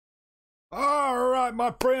All right,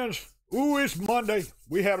 my friends. Ooh, it's Monday.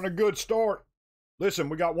 We having a good start. Listen,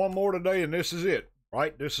 we got one more today, and this is it,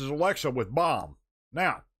 right? This is Alexa with Bomb.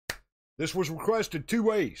 Now, this was requested 2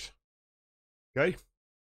 ways. Okay?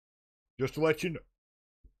 Just to let you know,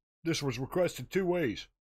 this was requested 2 ways.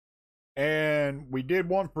 And we did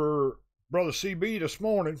one for Brother CB this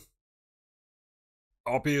morning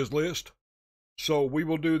off of his list. So we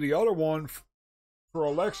will do the other one for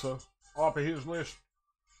Alexa off of his list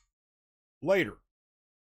later.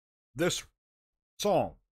 This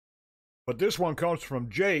song. But this one comes from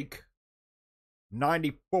Jake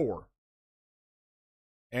 94.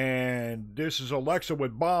 And this is Alexa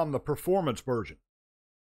with Bomb, the performance version.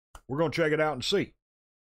 We're going to check it out and see.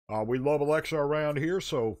 We love Alexa around here,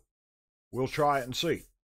 so we'll try it and see.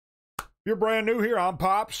 If you're brand new here, I'm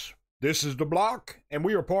Pops. This is The Block, and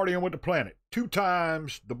we are partying with the planet. 2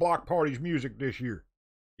 times the Block Party's music this year.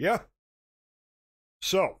 Yeah?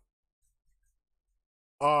 So,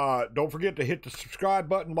 don't forget to hit the subscribe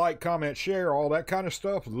button, like, comment, share, all that kind of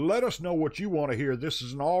stuff. Let us know what you want to hear. This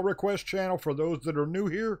is an all-request channel for those that are new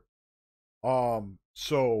here.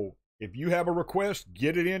 So, if you have a request,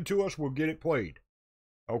 get it into us. We'll get it played.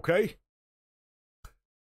 Okay?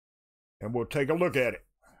 And we'll take a look at it.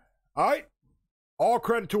 All right? All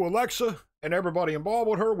credit to Alexa and everybody involved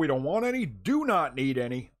with her. We don't want any, do not need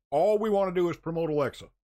any. All we want to do is promote Alexa.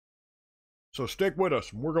 So stick with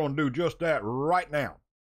us, and we're going to do just that right now.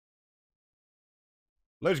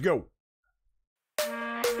 Let's go.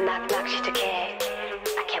 Knock, knock, 시작해.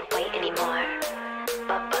 I can't wait anymore.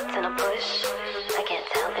 Button a push. I can't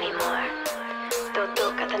tell anymore. 또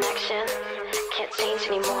똑같은 action. Can't change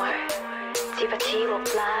anymore. 집어치워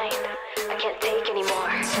blind. I can't take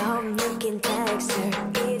anymore. 처음 느낀 texture.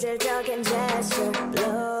 이질적인 gesture.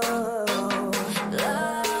 Low,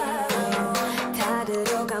 low. 다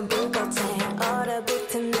들어간 불꽃에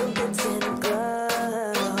얼어붙은 눈빛은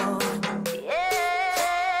glow.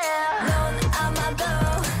 Yeah. 넌 아마도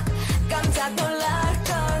깜짝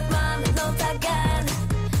놀랄걸. 맘 놓다간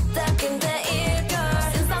딱인데 일걸.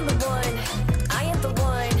 Since I'm the one, I am the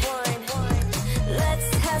one.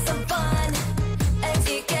 Let's have some fun.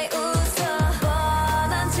 LGK 웃어.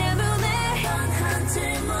 뻔한 질문에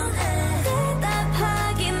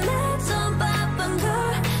대답하긴 내 좀 바쁜 걸.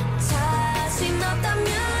 자신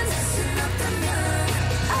없다면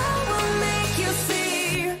I will make you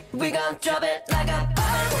see. We gon' drop it like a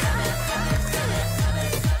bomb.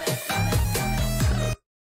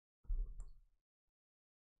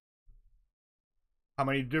 How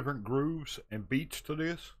many different grooves and beats to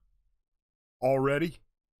this? Already?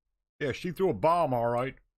 Yeah, she threw a bomb, all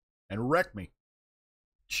right, and wrecked me.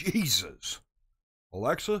 Jesus.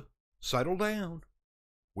 Alexa, settle down.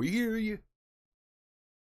 We hear you.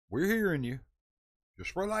 We're hearing you.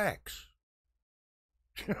 Just relax.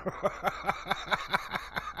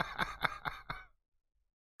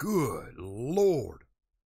 Good Lord.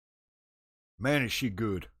 Man, is she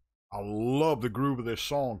good. I love the groove of this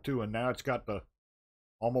song, too, and now it's got the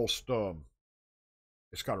almost,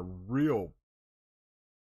 it's got a real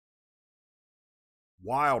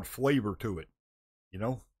wild flavor to it, you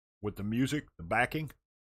know, with the music, the backing,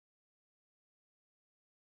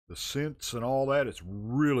 the synths and all that. It's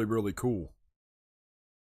really, really cool.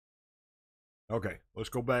 Okay, let's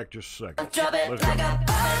go back just a second. Drop it Let's like go. a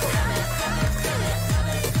bomb.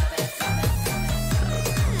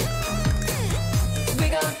 We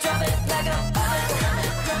gon' drop it like a bomb.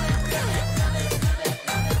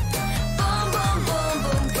 Boom, boom, boom,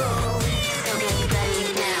 boom, boom. Don't get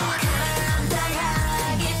ready now.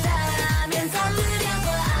 감당하겠다면서 누려고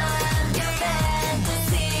I'm your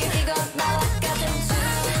fantasy. 이건 나와 같은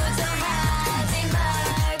주저하지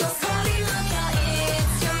말고 소리 높여.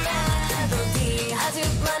 It's your melody. 아주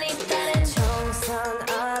많이 다른 총성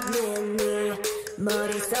없는 네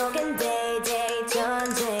머릿속엔 day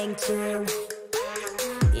전쟁 중.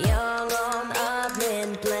 영혼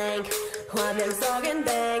없는 blank. 화면 속엔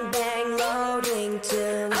bang bang loading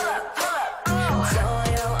중.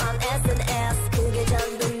 조용한 SNS 그게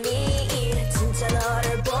전부 네 일. 진짜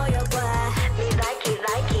너를 보여봐. Me like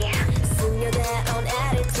it. 숙녀다운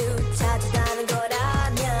attitude 찾아가는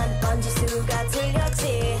거라면 번질 수가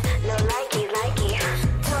틀렸지. No like it.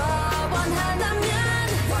 더 원한다면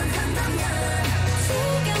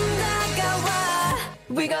지금 다가와.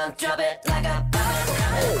 We gon' drop it like a bomb.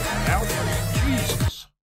 Outfit. Jesus.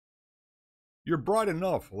 You're bright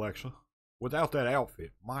enough, Alexa, without that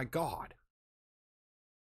outfit. My God.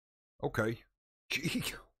 Okay. Gee,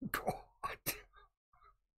 God.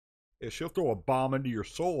 Yeah, she'll throw a bomb into your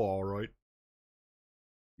soul, all right.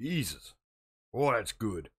 Jesus. Boy, that's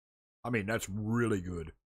good. I mean, that's really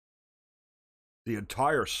good. the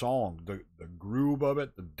entire song, the groove of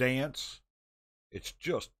it, the dance, it's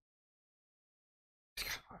just,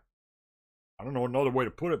 I don't know another way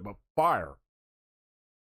to put it, but fire.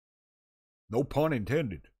 No pun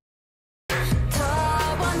intended.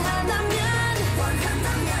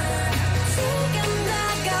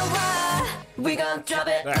 We gon' drop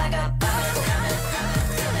it like a bomb.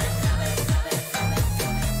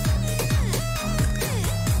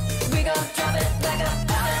 We gon' drop it like a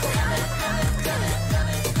bomb.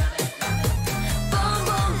 Boom,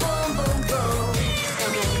 boom, boom, boom, boom. So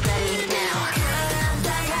get ready now.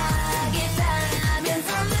 감당하겠다면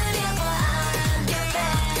서두르고 안겨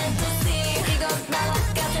fantasy. 이건 나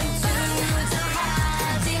같은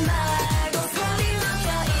주저하지 말고 소리 높여.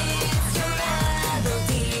 It's your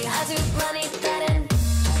melody. 아주 많이 다른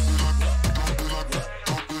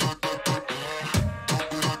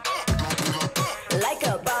like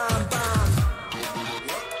a bomb bomb.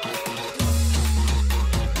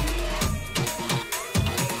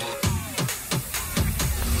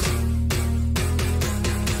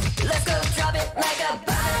 Let's go drop it like a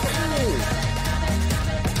bomb.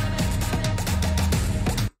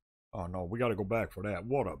 Oh no, we got to go back for that.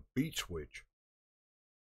 What a beat switch.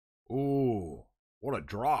 Ooh, what a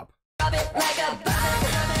drop. Drop it like a bomb.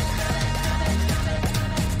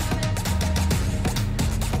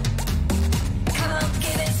 Come on,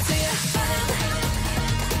 give it to you.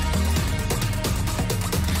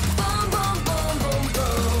 Boom, boom, boom, boom,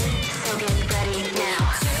 boom. So get ready now.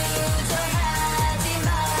 주저하지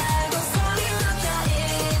말고 소리 높여.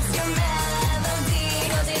 It's your melody.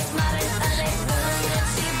 거짓말을 안 해.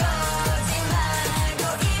 눈치 보지 말고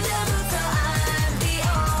이제부터 I'm the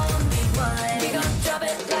only one. We gon' drop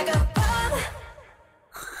it like a bomb.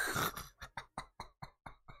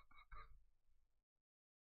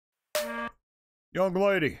 Young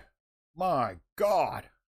lady, my God.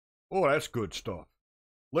 Oh, that's good stuff.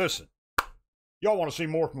 Listen, y'all want to see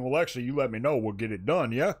more from Alexa, you let me know. We'll get it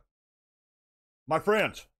done, yeah? My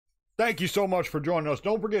friends, thank you so much for joining us.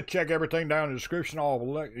 Don't forget to check everything down in the description.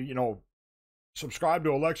 Subscribe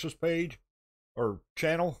to Alexa's page or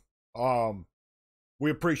channel.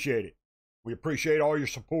 We appreciate it. We appreciate all your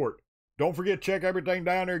support. Don't forget to check everything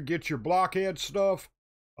down there. Get your blockhead stuff.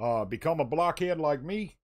 Become a blockhead like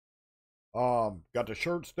me. Got the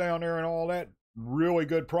shirts down there and all that. Really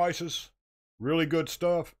good prices. Really good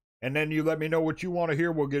stuff. And then you let me know what you want to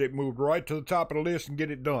hear. We'll get it moved right to the top of the list and get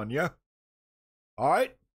it done, yeah? All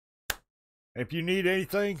right? If you need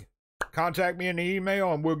anything, contact me in the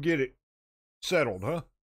email and we'll get it settled, huh?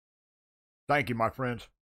 Thank you, my friends.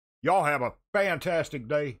 Y'all have a fantastic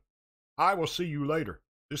day. I will see you later.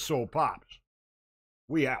 This Soul Pops.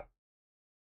 We out.